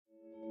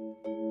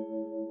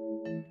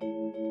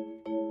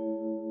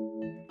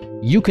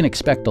You can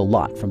expect a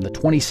lot from the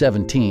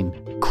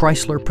 2017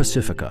 Chrysler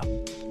Pacifica.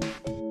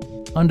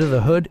 Under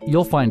the hood,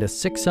 you'll find a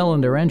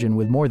 6-cylinder engine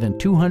with more than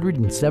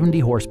 270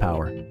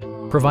 horsepower,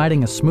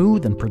 providing a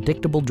smooth and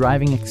predictable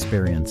driving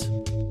experience.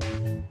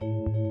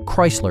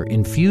 Chrysler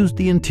infused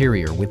the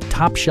interior with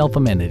top-shelf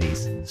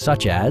amenities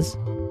such as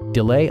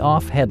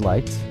delay-off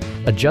headlights,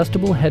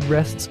 adjustable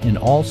headrests in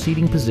all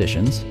seating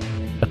positions,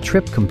 a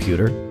trip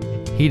computer,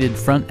 heated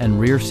front and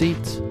rear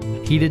seats,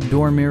 heated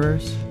door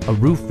mirrors, a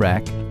roof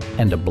rack,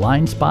 and a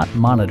blind spot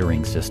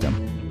monitoring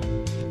system.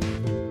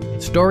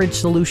 Storage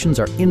solutions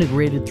are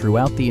integrated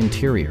throughout the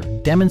interior,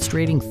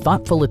 demonstrating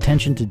thoughtful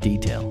attention to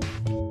detail.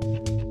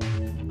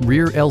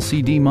 Rear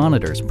LCD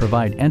monitors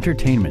provide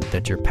entertainment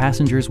that your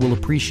passengers will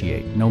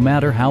appreciate no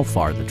matter how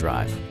far the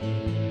drive.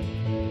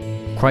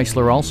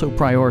 Chrysler also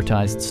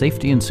prioritized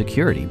safety and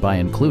security by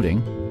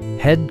including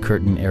head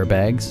curtain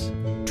airbags,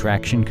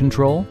 traction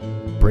control,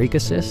 brake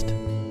assist,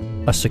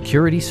 a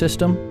security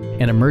system,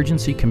 an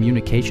emergency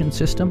communication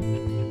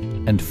system,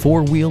 and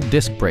 4-wheel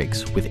disc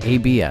brakes with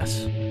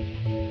ABS.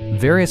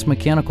 Various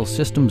mechanical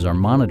systems are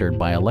monitored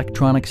by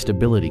electronic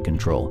stability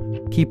control,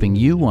 keeping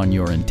you on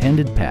your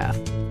intended path.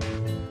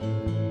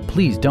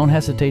 Please don't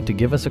hesitate to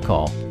give us a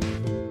call.